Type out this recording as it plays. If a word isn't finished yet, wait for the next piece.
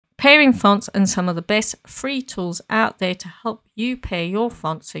pairing fonts and some of the best free tools out there to help you pair your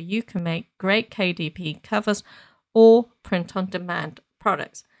fonts so you can make great KDP covers or print on demand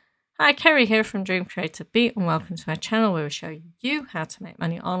products. Hi, Kerry here from Dream Creator Beat, and welcome to my channel where we show you how to make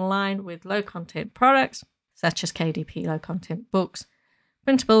money online with low content products such as KDP low content books,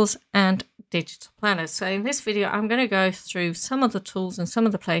 printables and digital planners. So in this video I'm going to go through some of the tools and some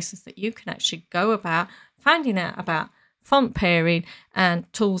of the places that you can actually go about finding out about font pairing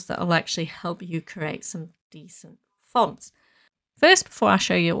and tools that will actually help you create some decent fonts. First, before I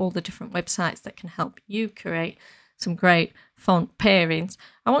show you all the different websites that can help you create some great font pairings,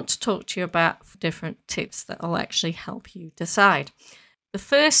 I want to talk to you about different tips that will actually help you decide. The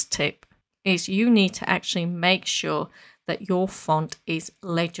first tip is you need to actually make sure that your font is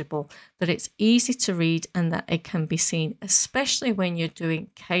legible, that it's easy to read and that it can be seen, especially when you're doing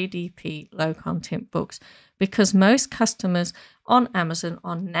KDP low content books, because most customers on Amazon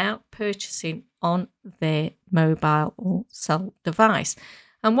are now purchasing on their mobile or cell device.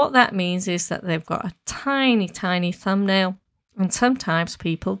 And what that means is that they've got a tiny thumbnail, and sometimes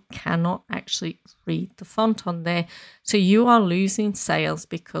people cannot actually read the font on there. So you are losing sales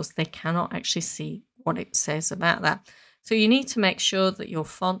because they cannot actually see what it says about that. So you need to make sure that your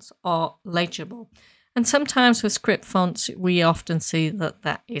fonts are legible. And sometimes with script fonts, we often see that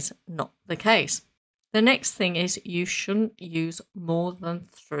that is not the case. The next thing is you shouldn't use more than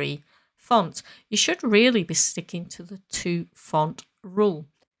 3 fonts. You should really be sticking to the 2 font rule.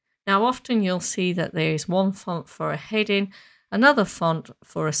 Now, often you'll see that there is one font for a heading, another font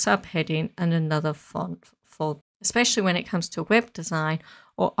for a subheading, and another font for, especially when it comes to web design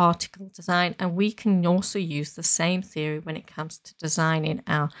or article design. And we can also use the same theory when it comes to designing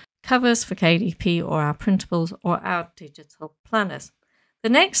our covers for KDP or our printables or our digital planners. The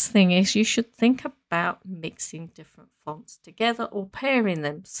next thing is you should think about mixing different fonts together or pairing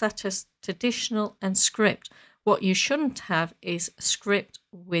them, such as traditional and script. What you shouldn't have is script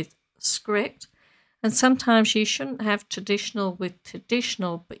with script, and sometimes you shouldn't have traditional with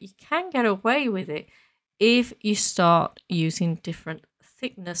traditional, but you can get away with it if you start using different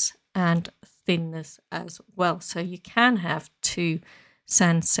thickness and thinness as well. So you can have 2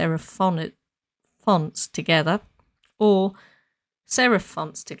 sans serif fonts together or serif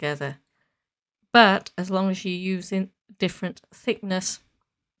fonts together, but as long as you're using different thickness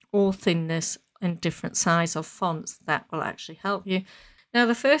or thinness and different size of fonts, that will actually help you. Now,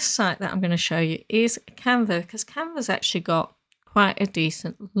 the first site that I'm going to show you is Canva, because Canva's actually got quite a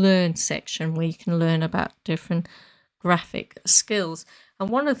decent learn section where you can learn about different graphic skills. And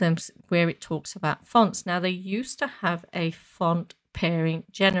one of them is where it talks about fonts. Now, they used to have a font pairing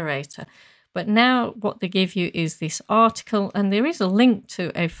generator, but now what they give you is this article, and there is a link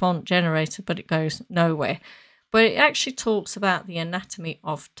to a font generator, but it goes nowhere. But it actually talks about the anatomy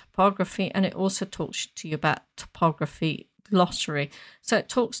of typography, and it also talks to you about typography glossary. So it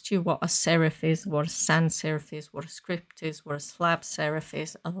talks to you what a serif is, what a sans serif is, what a script is, what a slab serif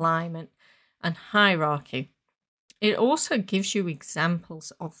is, alignment, and hierarchy. It also gives you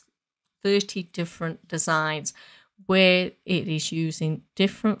examples of 30 different designs where it is using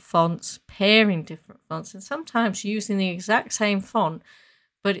different fonts, pairing different fonts, and sometimes using the exact same font,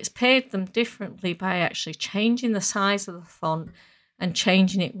 but it's paired them differently by actually changing the size of the font and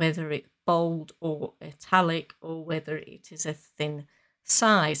changing it, whether it's bold or italic or whether it is a thin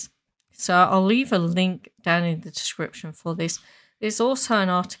size. So I'll leave a link down in the description for this. There's also an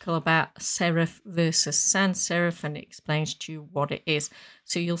article about serif versus sans serif, and it explains to you what it is.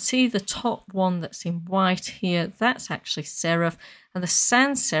 So you'll see the top one that's in white here, that's actually serif, and the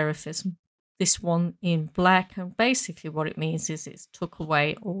sans serif is this one in black, and basically what it means is it's took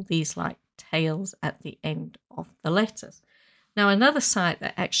away all these like tails at the end of the letters. Now, another site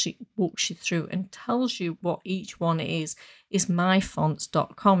that actually walks you through and tells you what each one is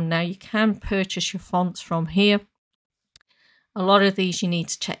MyFonts.com. Now, you can purchase your fonts from here. A lot of these you need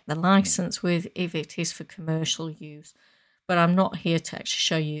to check the license with if it is for commercial use, but I'm not here to actually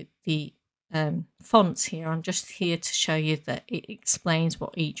show you the fonts here. I'm just here to show you that it explains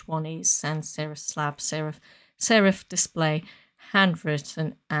what each one is: sans serif, slab serif, serif display,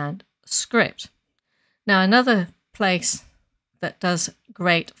 handwritten, and script. Now, another place that does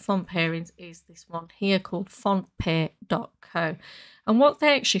great font pairings is this one here called fontpair.co, and what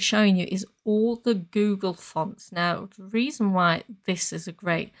they're actually showing you is all the Google fonts. Now, the reason why this is a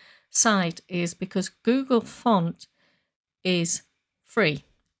great site is because Google Font is free.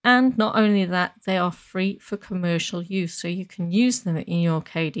 And not only that, they are free for commercial use. So you can use them in your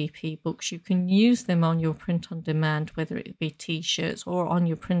KDP books. You can use them on your print on demand, whether it be t-shirts or on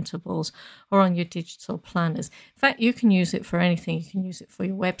your printables or on your digital planners. In fact, you can use it for anything. You can use it for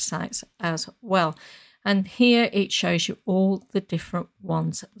your websites as well. And here it shows you all the different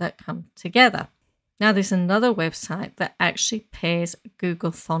ones that come together. Now there's another website that actually pairs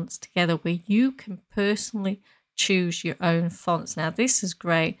Google Fonts together where you can personally choose your own fonts. Now this is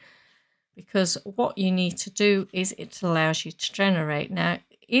great because what you need to do is it allows you to generate. Now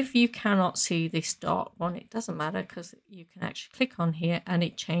if you cannot see this dark one, it doesn't matter because you can actually click on here and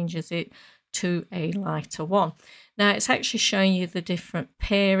it changes it to a lighter one. Now it's actually showing you the different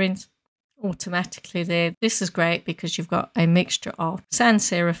pairings automatically there. This is great because you've got a mixture of sans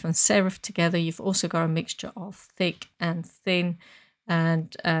serif and serif together. You've also got a mixture of thick and thin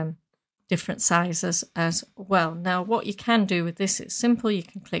and different sizes as well. Now what you can do with this, it's simple. You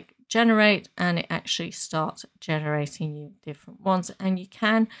can click generate and it actually starts generating you different ones, and you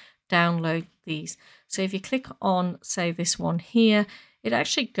can download these. So if you click on, say, this one here, it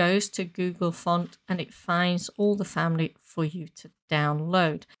actually goes to Google Font and it finds all the family for you to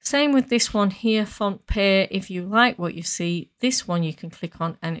download. Same with this one here, Font Pair. If you like what you see, this one you can click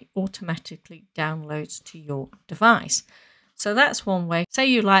on and it automatically downloads to your device. So that's one way. Say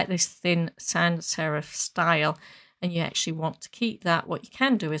you like this thin sans serif style and you actually want to keep that, what you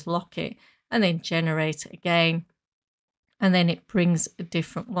can do is lock it and then generate it again. And then it brings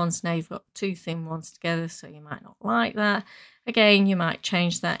different ones. Now you've got two thin ones together, so you might not like that. Again, you might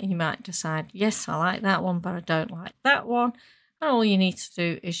change that and you might decide, yes, I like that one, but I don't like that one. And all you need to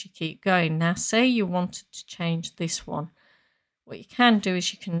do is you keep going. Now, say you wanted to change this one. What you can do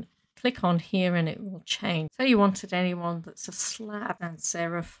is you can click on here and it will change. Say you wanted anyone that's a slab and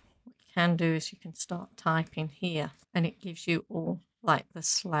serif. What you can do is you can start typing here and it gives you all like the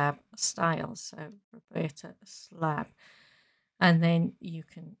slab style. So Roberta slab. And then you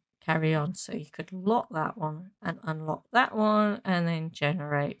can carry on. So you could lock that one and unlock that one and then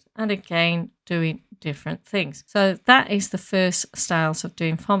generate. And again, doing different things. So that is the first styles of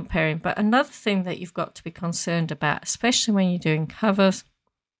doing font pairing. But another thing that you've got to be concerned about, especially when you're doing covers,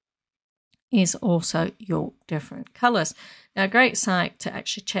 is also your different colors. Now, a great site to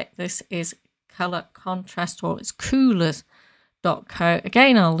actually check this is Color Contrast, or it's Coolers.co.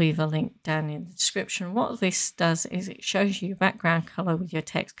 Again, I'll leave a link down in the description. What this does is it shows you background color with your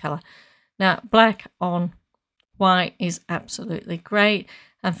text color. Now, black on white is absolutely great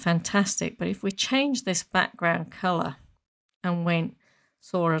and fantastic, but if we change this background color and went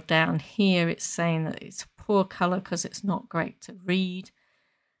sort of down here, it's saying that it's a poor color because it's not great to read.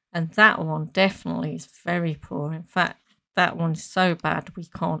 And that one definitely is very poor. In fact, that one is so bad we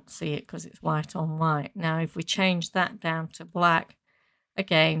can't see it because it's white on white. Now, if we change that down to black,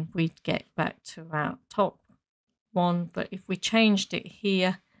 again, we'd get back to our top one. But if we changed it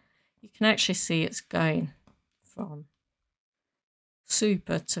here, you can actually see it's going from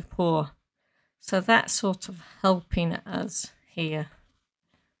super to poor. So that's sort of helping us here.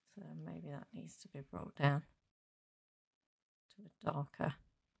 So maybe that needs to be brought down to a darker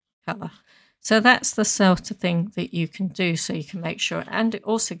color. So that's the sort of thing that you can do, so you can make sure, and it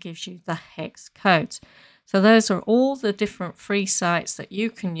also gives you the hex codes. So those are all the different free sites that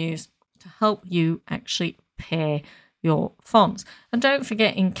you can use to help you actually pair your fonts. And don't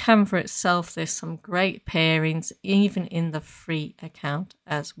forget, in Canva itself, there's some great pairings, even in the free account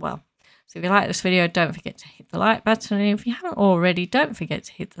as well. So if you like this video, don't forget to hit the like button. And if you haven't already, don't forget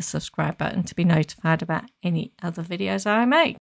to hit the subscribe button to be notified about any other videos I make.